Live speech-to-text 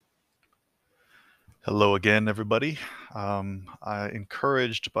Hello again, everybody.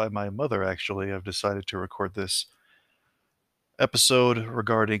 Encouraged by my mother, actually, I've decided to record this episode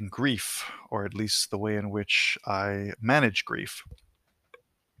regarding grief, or at least the way in which I manage grief.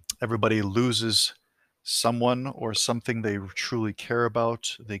 Everybody loses someone or something they truly care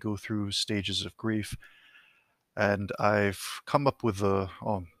about. They go through stages of grief, and I've come up with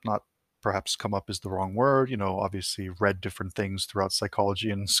not perhaps come up is the wrong word, obviously read different things throughout psychology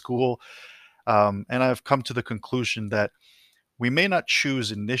in school. And I've come to the conclusion that we may not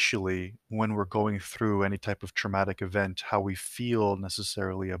choose initially when we're going through any type of traumatic event how we feel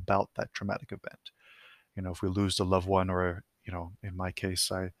necessarily about that traumatic event. If we lose a loved one, or, in my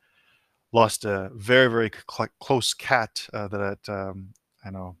case, I lost a very, very close cat I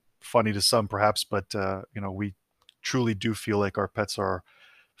know, funny to some perhaps, but, we truly do feel like our pets are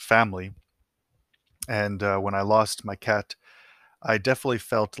family. And when I lost my cat, I definitely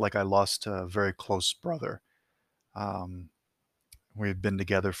felt like I lost a very close brother. Um, we had been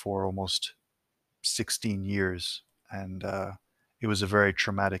together for almost 16 years, and it was a very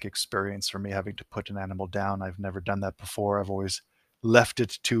traumatic experience for me having to put an animal down. I've never done that before. I've always left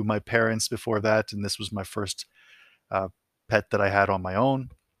it to my parents before that, and this was my first uh, pet that I had on my own,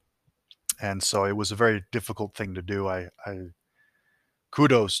 and so it was a very difficult thing to do. I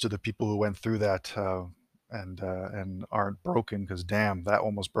kudos to the people who went through that, and aren't broken, because damn, that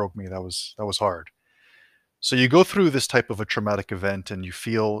almost broke me. That was hard. So you go through this type of a traumatic event and you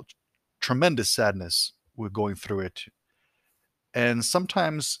feel tremendous sadness with going through it. And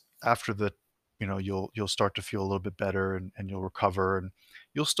sometimes after you'll start to feel a little bit better, and you'll recover, and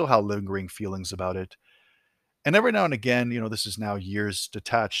you'll still have lingering feelings about it. And every now and again, this is now years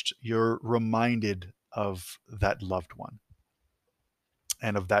detached, you're reminded of that loved one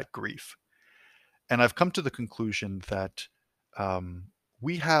and of that grief. And I've come to the conclusion that um,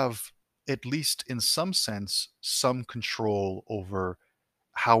 we have, at least in some sense, some control over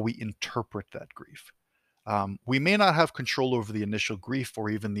how we interpret that grief. We may not have control over the initial grief or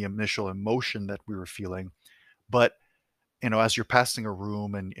even the initial emotion that we were feeling, but as you're passing a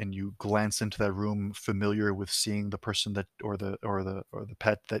room, and you glance into that room, familiar with seeing the person that, or the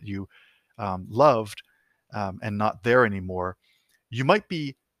pet that you loved, and not there anymore, you might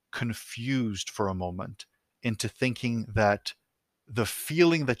be confused for a moment into thinking that the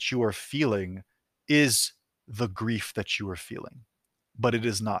feeling that you are feeling is the grief that you are feeling, but it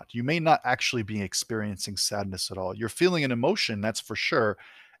is not. You may not actually be experiencing sadness at all. You're feeling an emotion, that's for sure,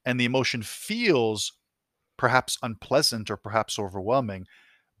 and the emotion feels perhaps unpleasant or perhaps overwhelming,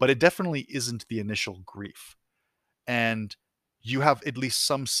 but it definitely isn't the initial grief. And you have at least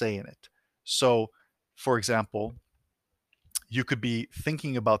some say in it. So, for example, you could be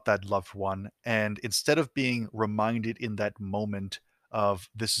thinking about that loved one, and instead of being reminded in that moment of,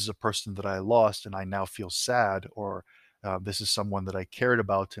 this is a person that I lost and I now feel sad, or this is someone that I cared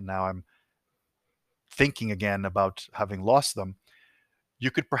about and now I'm thinking again about having lost them,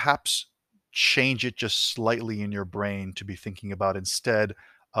 you could perhaps change it just slightly in your brain to be thinking about, instead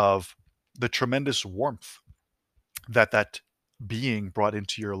of, the tremendous warmth that being brought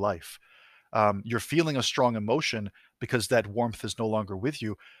into your life. You're feeling a strong emotion because that warmth is no longer with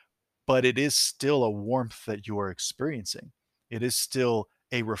you, but it is still a warmth that you are experiencing. It is still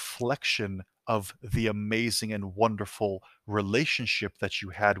a reflection of the amazing and wonderful relationship that you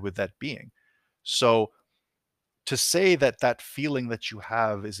had with that being. So, to say that that feeling that you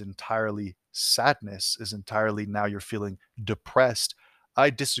have is entirely sadness, is entirely, now you're feeling depressed, I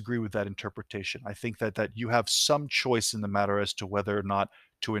disagree with that interpretation. I think that you have some choice in the matter as to whether or not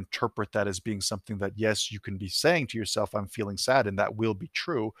to interpret that as being something that, yes, you can be saying to yourself, I'm feeling sad, and that will be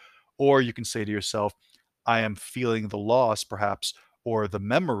true. Or you can say to yourself, I am feeling the loss, perhaps, or the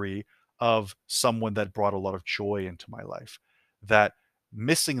memory of someone that brought a lot of joy into my life. That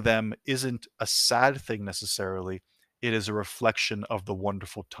missing them isn't a sad thing necessarily. It is a reflection of the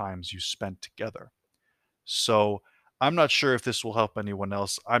wonderful times you spent together. So, I'm not sure if this will help anyone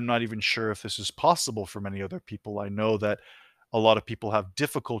else. I'm not even sure if this is possible for many other people. I know that a lot of people have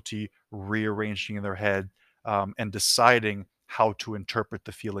difficulty rearranging in their head, and deciding how to interpret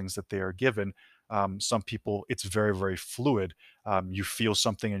the feelings that they are given. Some people, it's very, very fluid. You feel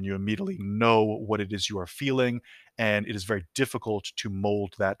something and you immediately know what it is you are feeling, and it is very difficult to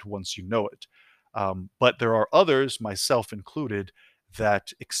mold that once you know it. But there are others, myself included,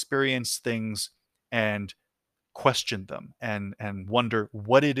 that experience things and question them, and wonder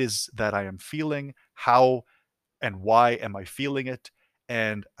what it is that I am feeling, how and why am I feeling it,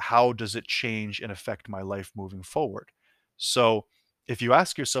 and how does it change and affect my life moving forward. So, if you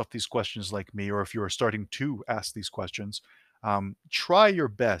ask yourself these questions like me, or if you are starting to ask these questions, Try your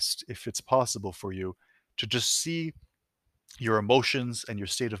best, if it's possible for you, to just see your emotions and your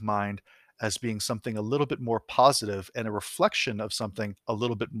state of mind as being something a little bit more positive and a reflection of something a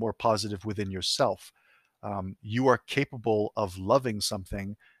little bit more positive within yourself. You are capable of loving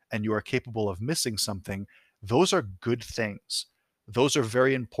something and you are capable of missing something. Those are good things. Those are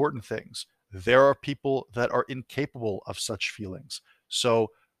very important things. There are people that are incapable of such feelings.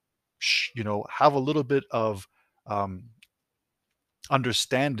 So, have a little bit of um,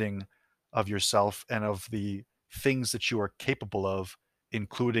 understanding of yourself and of the things that you are capable of,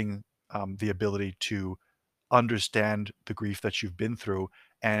 including the ability to understand the grief that you've been through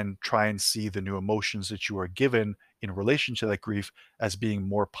and try and see the new emotions that you are given in relation to that grief as being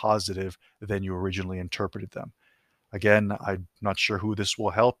more positive than you originally interpreted them. Again, I'm not sure who this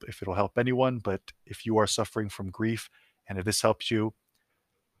will help, if it'll help anyone, but if you are suffering from grief and if this helps you,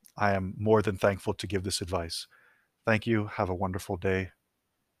 I am more than thankful to give this advice. Thank you. Have a wonderful day.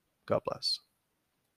 God bless.